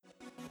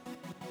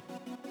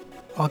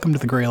Welcome to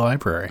the Grey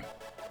Library.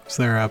 Is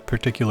there a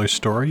particular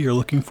story you're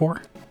looking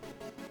for?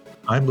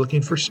 I'm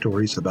looking for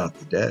stories about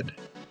the dead.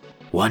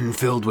 One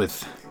filled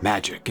with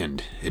magic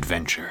and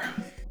adventure.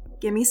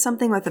 Give me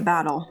something with a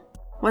battle.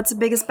 What's the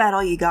biggest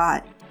battle you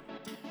got?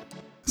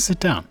 Sit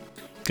down.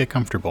 Get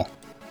comfortable.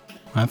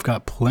 I've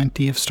got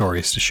plenty of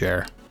stories to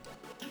share.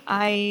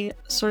 I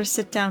sort of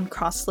sit down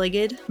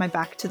cross-legged, my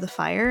back to the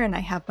fire, and I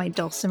have my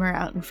dulcimer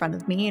out in front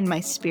of me and my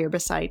spear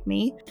beside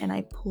me, and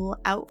I pull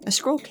out a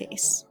scroll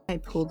case. I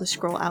pull the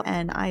scroll out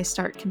and I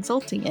start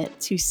consulting it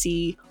to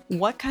see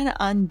what kind of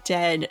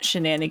undead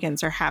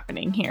shenanigans are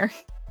happening here.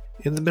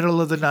 In the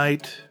middle of the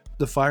night,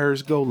 the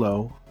fires go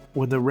low.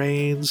 When the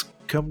rains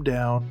come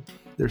down,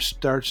 there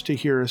starts to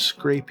hear a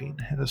scraping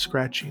and a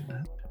scratching.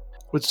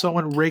 When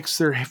someone rakes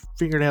their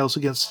fingernails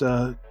against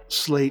a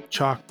slate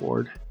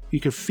chalkboard, you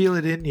can feel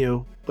it in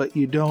you, but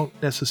you don't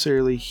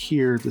necessarily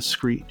hear the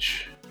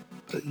screech,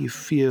 but you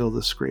feel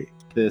the scrape.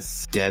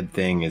 This dead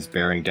thing is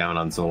bearing down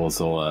on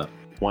Zola.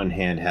 One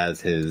hand has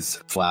his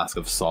flask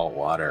of salt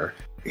water.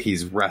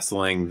 He's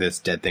wrestling this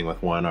dead thing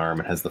with one arm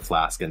and has the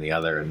flask in the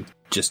other, and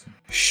just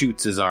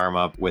shoots his arm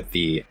up with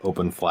the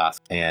open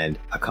flask, and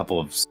a couple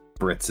of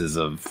spritzes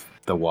of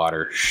the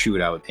water shoot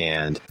out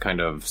and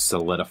kind of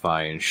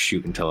solidify and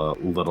shoot into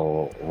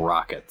little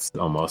rockets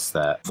almost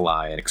that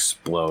fly and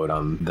explode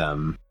on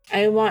them.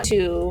 I want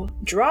to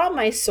draw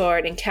my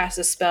sword and cast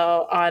a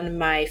spell on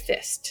my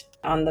fist,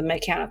 on the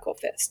mechanical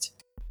fist.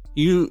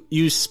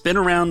 You spin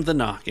around the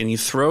knock and you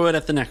throw it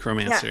at the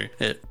necromancer.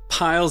 Yeah. It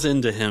piles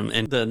into him,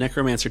 and the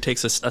necromancer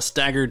takes a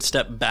staggered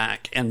step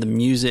back, and the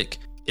music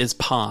is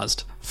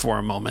paused for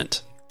a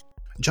moment.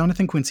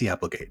 Jonathan Quincy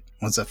Applegate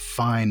was a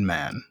fine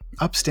man,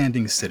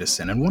 upstanding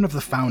citizen, and one of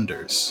the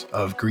founders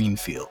of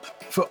Greenfield.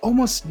 For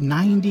almost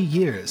 90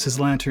 years, his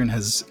lantern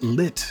has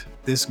lit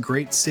this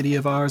great city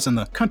of ours and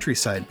the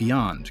countryside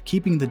beyond,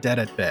 keeping the dead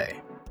at bay.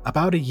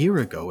 About a year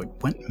ago, it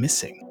went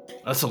missing.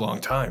 That's a long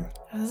time.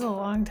 That is a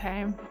long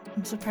time.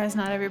 I'm surprised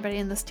not everybody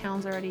in this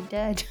town's already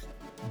dead.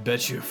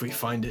 Bet you if we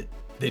find it,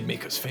 they'd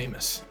make us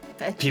famous.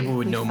 Bet People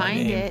would know my name.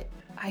 Find it,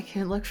 I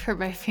can look for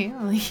my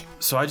family.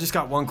 So I just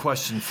got one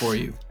question for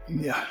you.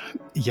 Yeah.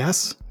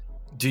 Yes?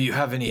 Do you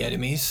have any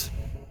enemies?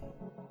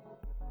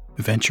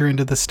 Venture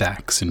into the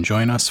stacks and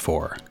join us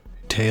for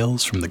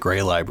Tales from the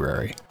Grey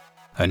Library,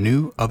 a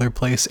new Other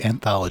Place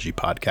anthology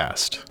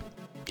podcast,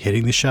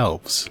 hitting the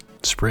shelves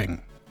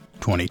spring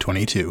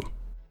 2022.